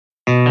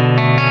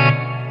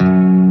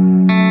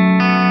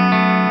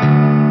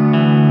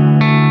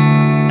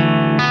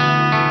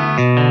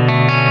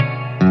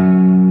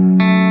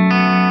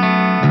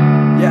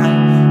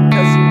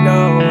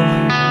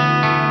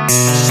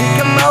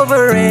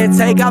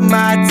got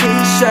my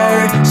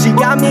t-shirt. She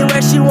got me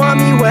where she want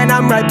me when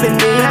I'm right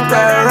beneath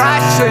her.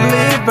 I should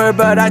leave her,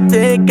 but I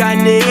think I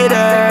need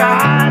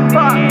her.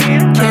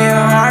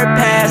 Can't hard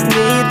pass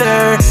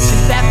neither.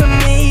 She's bad for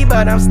me,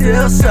 but I'm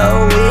still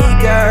so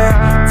eager.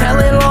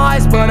 Telling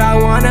lies, but I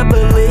wanna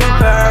believe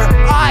her.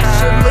 I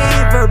should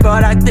leave her,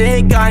 but I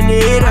think I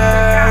need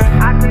her.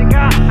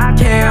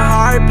 Can't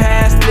hard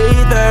pass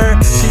neither.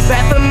 She's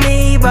bad for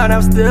me, but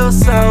I'm still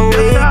so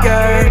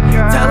eager.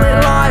 Telling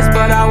lies,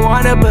 but I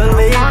wanna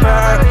believe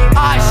her.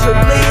 I should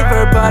leave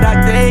her, but I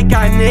think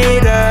I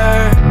need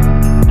her.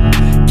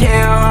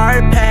 Can't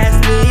hard pass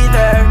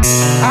neither.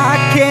 I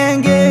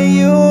can't get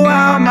you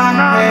out my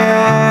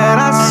head.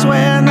 I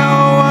swear no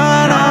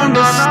one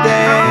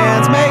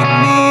understands. Make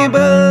me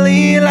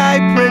believe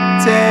like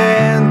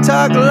pretend.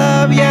 Talk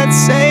love yet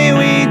say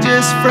we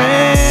just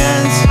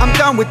friends. I'm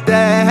done with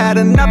that, had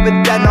enough of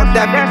that. No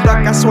that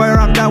luck, I swear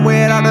I'm done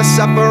with all the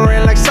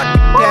suffering. Like suck the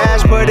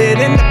cash, put it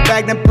in the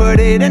bag, then put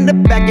it in the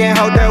back and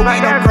hope that we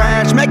don't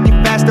crash. Make it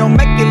fast, don't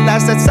make it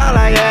last, that's all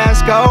I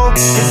ask. Oh,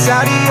 it's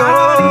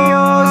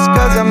adios,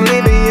 cause I'm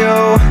leaving you.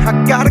 I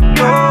gotta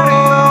go,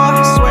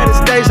 I swear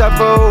this deja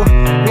vu.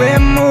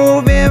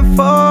 Removing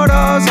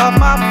photos off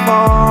my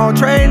phone,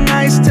 trade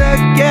nights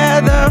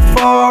together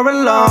for a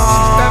long.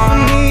 She's bad for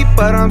me,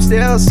 but I'm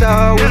still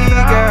so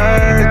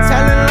eager.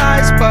 Telling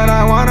lies, but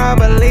I wanna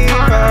believe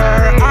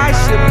her. I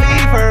should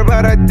leave her,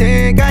 but I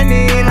think I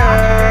need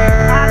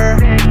her.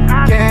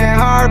 Can't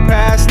hard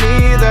pass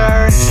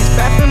neither. She's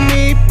bad for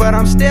me, but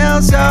I'm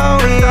still so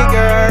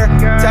eager.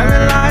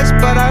 Telling lies,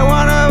 but I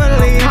wanna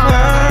believe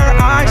her.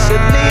 I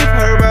should leave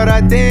her, but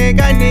I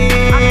think I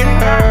need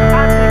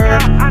her.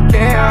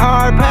 Can't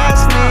hard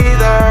pass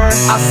neither.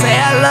 I'll say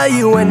I love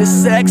you when the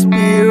sex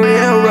be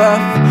real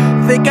rough.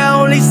 Think I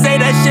only say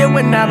that shit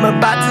when I'm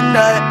about to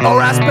nut. Or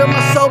I spill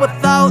my sober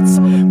thoughts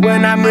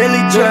when I'm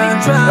really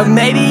drunk. Or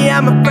maybe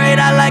I'm afraid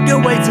I like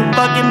her way too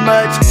fucking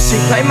much. She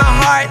played my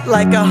heart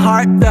like a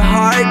heart the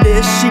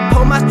hardest. She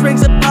pulled my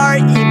strings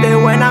apart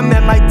even when I'm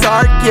at my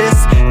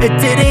darkest. It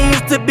didn't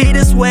used to be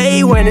this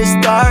way when it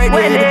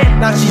started.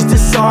 Now she's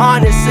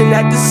dishonest and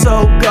acting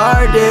so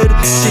guarded.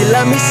 She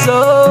love me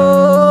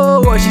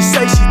so, what she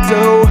say she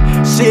do.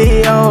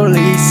 She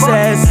only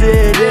says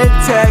it in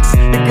text.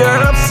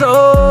 Girl, I'm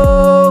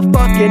so